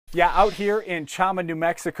Yeah, out here in Chama, New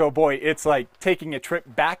Mexico, boy, it's like taking a trip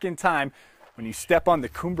back in time when you step on the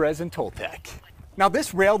Cumbres and Toltec. Now,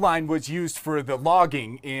 this rail line was used for the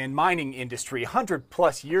logging and mining industry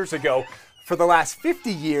 100+ years ago. For the last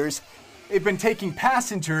 50 years, they've been taking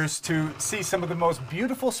passengers to see some of the most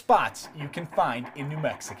beautiful spots you can find in New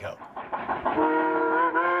Mexico.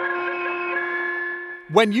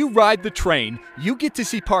 When you ride the train, you get to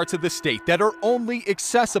see parts of the state that are only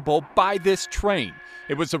accessible by this train.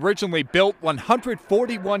 It was originally built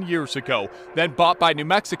 141 years ago, then bought by New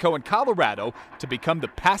Mexico and Colorado to become the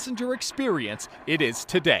passenger experience it is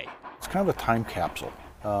today. It's kind of a time capsule.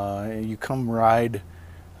 You come ride,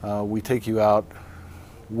 we take you out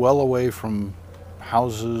well away from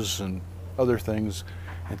houses and other things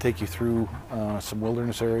and take you through some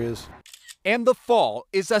wilderness areas. And the fall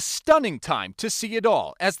is a stunning time to see it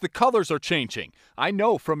all as the colors are changing. I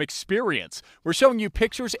know from experience. We're showing you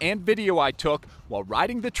pictures and video I took while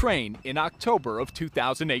riding the train in October of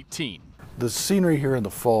 2018. The scenery here in the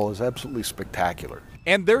fall is absolutely spectacular.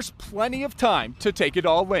 And there's plenty of time to take it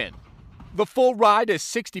all in. The full ride is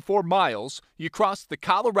 64 miles. You cross the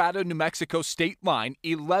Colorado-New Mexico state line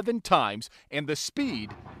 11 times, and the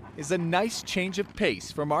speed is a nice change of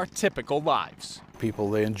pace from our typical lives.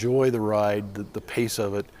 People, they enjoy the ride, the pace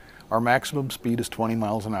of it. Our maximum speed is 20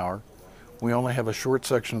 miles an hour. We only have a short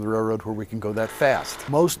section of the railroad where we can go that fast.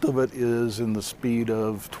 Most of it is in the speed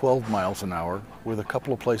of 12 miles an hour, with a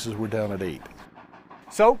couple of places we're down at 8.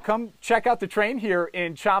 So come check out the train here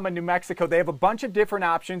in Chama, New Mexico. They have a bunch of different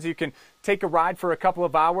options. You can take a ride for a couple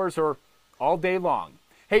of hours or all day long.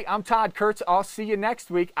 Hey, I'm Todd Kurtz. I'll see you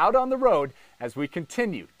next week out on the road as we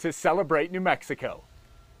continue to celebrate New Mexico.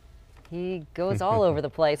 He goes all over the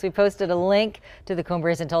place. We posted a link to the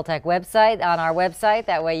Cumbres and Toltec website on our website.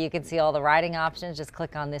 That way you can see all the riding options. Just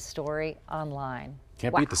click on this story online.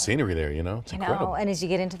 Can't beat the scenery there, you know? It's incredible. And as you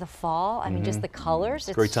get into the fall, I mean, just the colors.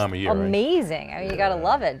 It's great time of year, amazing. Right? I mean, you got to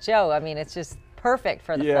love it. Joe, I mean, it's just perfect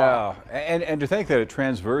for the fall. Yeah, and to think that it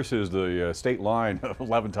transverses the state line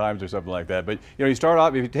 11 times or something like that. But, you know, you start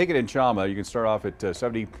off, if you take it in Chama, you can start off at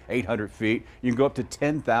 7,800 feet. You can go up to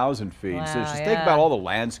 10,000 feet. Wow, so just think about all the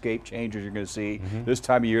landscape changes you're going to see. This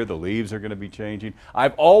time of year, the leaves are going to be changing.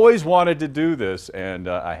 I've always wanted to do this, and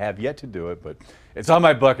I have yet to do it, but it's on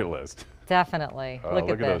my bucket list. Definitely. Look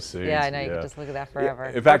at those seats. Yeah, I know. You can just look at that forever.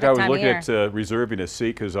 In fact, I was looking at reserving a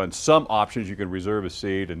seat because on some options you can reserve a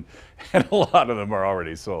seat, and a lot of them are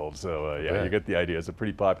already sold. So, yeah, you get the idea. It's a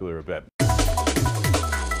pretty popular event.